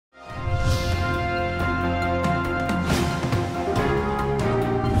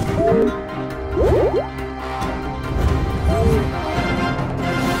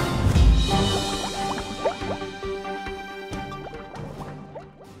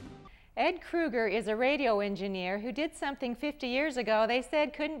Ed Krueger is a radio engineer who did something 50 years ago they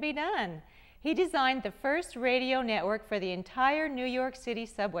said couldn't be done. He designed the first radio network for the entire New York City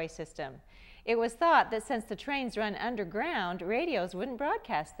subway system. It was thought that since the trains run underground, radios wouldn't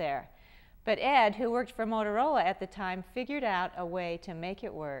broadcast there. But Ed, who worked for Motorola at the time, figured out a way to make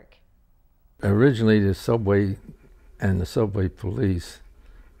it work. Originally, the subway and the subway police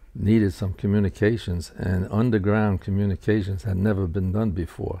needed some communications, and underground communications had never been done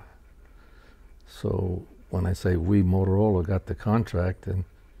before. So when I say we, Motorola, got the contract, and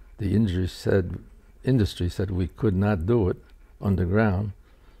the industry said we could not do it underground,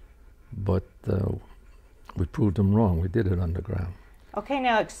 but we proved them wrong. We did it underground. Okay,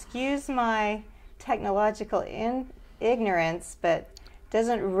 now excuse my technological ignorance, but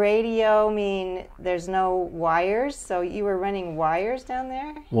doesn't radio mean there's no wires? So you were running wires down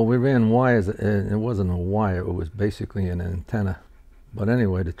there? Well, we ran wires, and it wasn't a wire, it was basically an antenna. But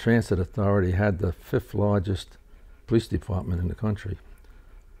anyway, the Transit Authority had the 5th largest police department in the country,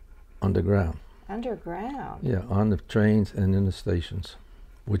 underground. Underground? Yeah, on the trains and in the stations,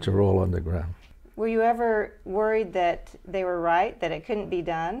 which are all underground. Were you ever worried that they were right, that it couldn't be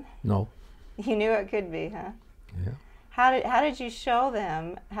done? No. You knew it could be, huh? Yeah. How did you show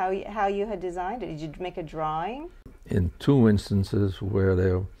them how you had designed it? Did you make a drawing? In 2 instances where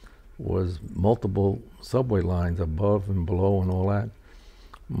there was multiple subway lines above and below and all that,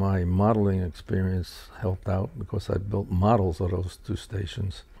 my modeling experience helped out because I built models of those 2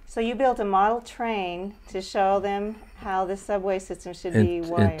 stations. So you built a model train to show them how the subway system should be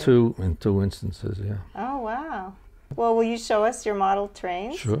wired? In two instances, yeah. Oh, wow. Well, will you show us your model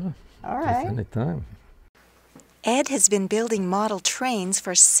trains? Sure. All right. Just anytime. Ed has been building model trains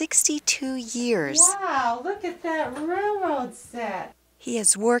for 62 years. Wow, look at that railroad set. He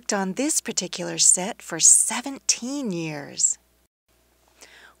has worked on this particular set for 17 years.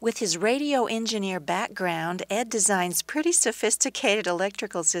 With his radio engineer background, Ed designs pretty sophisticated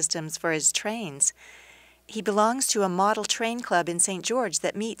electrical systems for his trains. He belongs to a model train club in St. George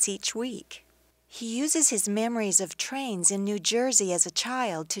that meets each week. He uses his memories of trains in New Jersey as a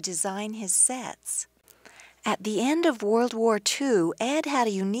child to design his sets. At the end of World War II, Ed had a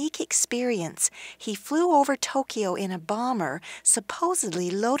unique experience. He flew over Tokyo in a bomber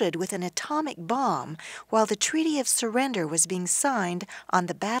supposedly loaded with an atomic bomb while the Treaty of Surrender was being signed on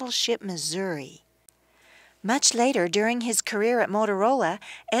the battleship Missouri. Much later, during his career at Motorola,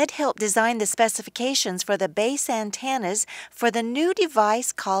 Ed helped design the specifications for the base antennas for the new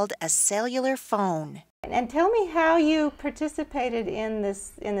device called a cellular phone. And tell me how you participated in the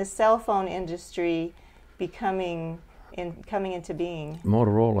cell phone industry coming into being.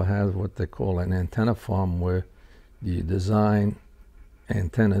 Motorola has what they call an antenna farm, where you design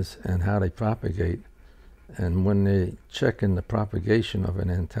antennas and how they propagate. And when they check in the propagation of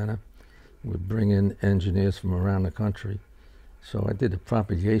an antenna, we bring in engineers from around the country. So I did the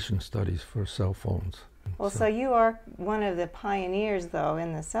propagation studies for cell phones. Well, so you are one of the pioneers, though,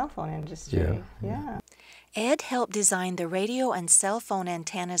 in the cell phone industry. Yeah. Ed helped design the radio and cell phone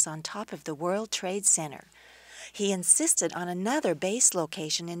antennas on top of the World Trade Center. He insisted on another base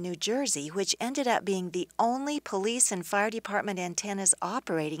location in New Jersey, which ended up being the only police and fire department antennas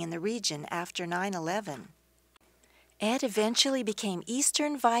operating in the region after 9/11. Ed eventually became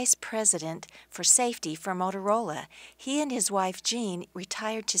Eastern Vice President for Safety for Motorola. He and his wife Jean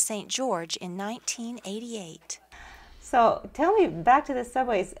retired to St. George in 1988. So tell me, back to the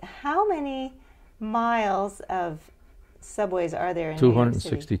subways, how many miles of subways are there in New York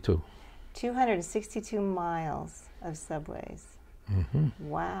City? 262. 262 miles of subways. Mm-hmm.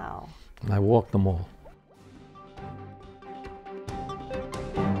 Wow. I walked them all.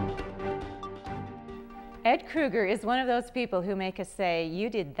 Ed Krueger is one of those people who make us say,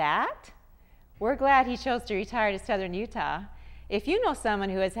 "You did that?" We're glad he chose to retire to Southern Utah. If you know someone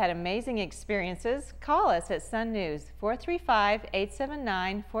who has had amazing experiences, call us at Sun News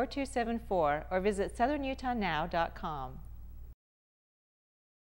 435-879-4274 or visit southernutahnow.com.